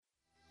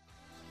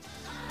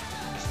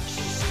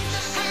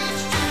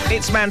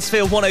It's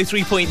Mansfield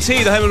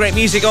 103.2, the home of great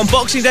music on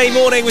Boxing Day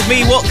morning with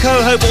me,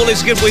 Watco. Hope all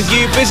is good with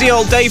you. Busy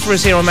old day for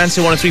us here on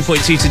Mansfield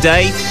 103.2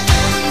 today.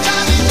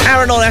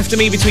 Aaron on after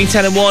me between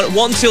 10 and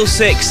 1 till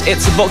 6.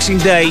 It's the Boxing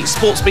Day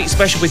Sports Beat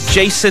special with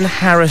Jason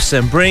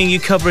Harrison, bringing you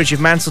coverage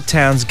of Mansfield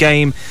Town's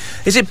game.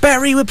 Is it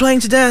Bury we're playing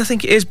today? I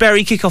think it is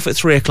Bury. Kick-off at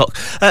 3 o'clock.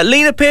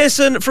 Lena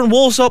Pearson from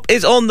Walsop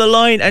is on the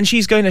line, and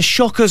she's going to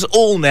shock us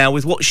all now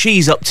with what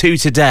she's up to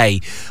today.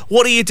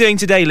 What are you doing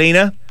today,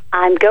 Lena?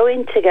 I'm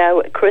going to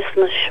go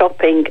Christmas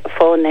shopping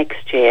for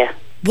next year.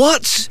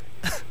 What?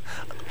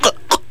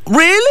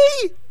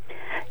 Really?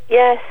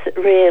 Yes,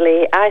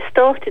 really. I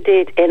started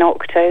it in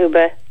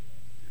October,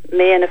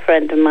 me and a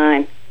friend of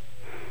mine.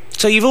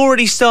 So you've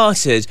already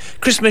started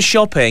Christmas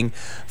shopping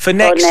for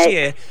next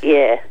year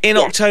in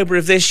October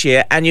of this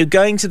year, and you're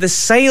going to the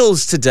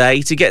sales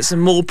today to get some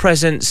more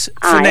presents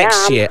for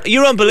next year.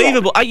 You're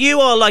unbelievable. Yes.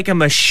 You are like a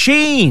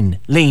machine,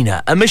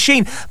 Lena. A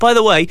machine. By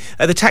the way,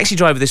 the taxi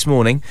driver this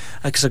morning,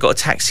 because I got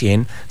a taxi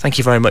in, thank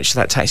you very much to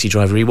that taxi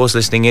driver. He was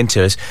listening in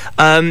to us.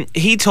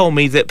 He told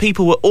me that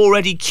people were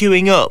already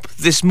queuing up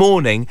this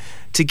morning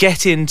to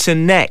get into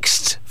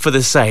Next for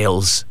the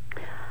sales.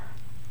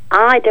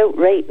 I don't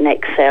rate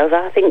Next sales.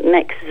 I think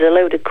Next is a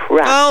load of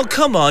crap. Oh,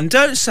 come on,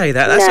 don't say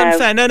that. That's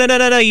unfair.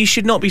 No, you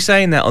should not be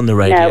saying that on the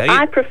radio. No,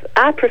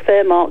 I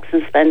prefer Marks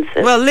and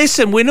Spencer. Well,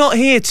 listen, we're not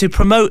here to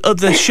promote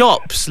other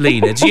shops,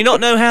 Lena. Do you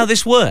not know how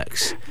this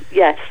works?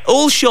 Yes.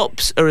 All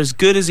shops are as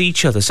good as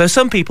each other. So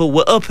some people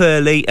were up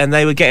early and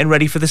they were getting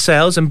ready for the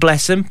sales, and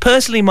bless them.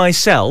 Personally,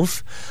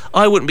 myself,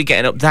 I wouldn't be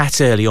getting up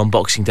that early on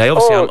Boxing Day.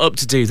 Obviously, I'm up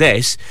to do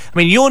this. I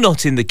mean, you're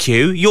not in the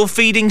queue. You're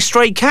feeding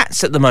stray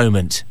cats at the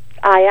moment.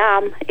 I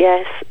am,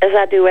 yes, as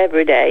I do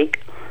every day,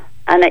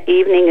 and at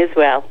evening as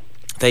well.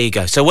 There you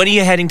go. So when are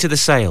you heading to the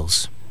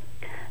sales?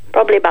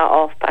 Probably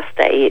about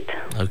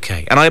 8:30.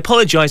 OK. And I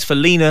apologise for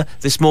Lena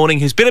this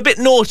morning, who's been a bit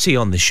naughty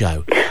on the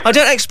show. I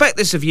don't expect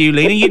this of you,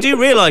 Lena. You do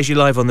realise you're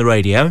live on the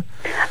radio.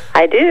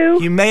 I do.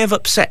 You may have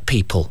upset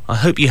people. I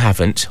hope you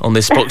haven't on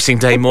this Boxing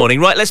Day morning.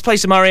 Right, let's play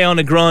some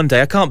Ariana Grande.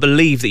 I can't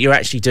believe that you're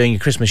actually doing your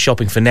Christmas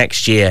shopping for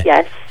next year.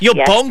 Yes. You're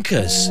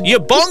bonkers.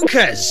 You're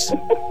bonkers.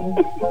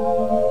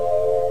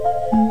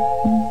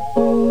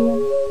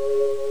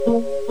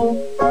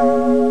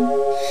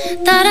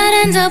 Thought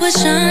I'd end up with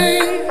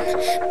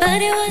Sean,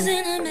 but it was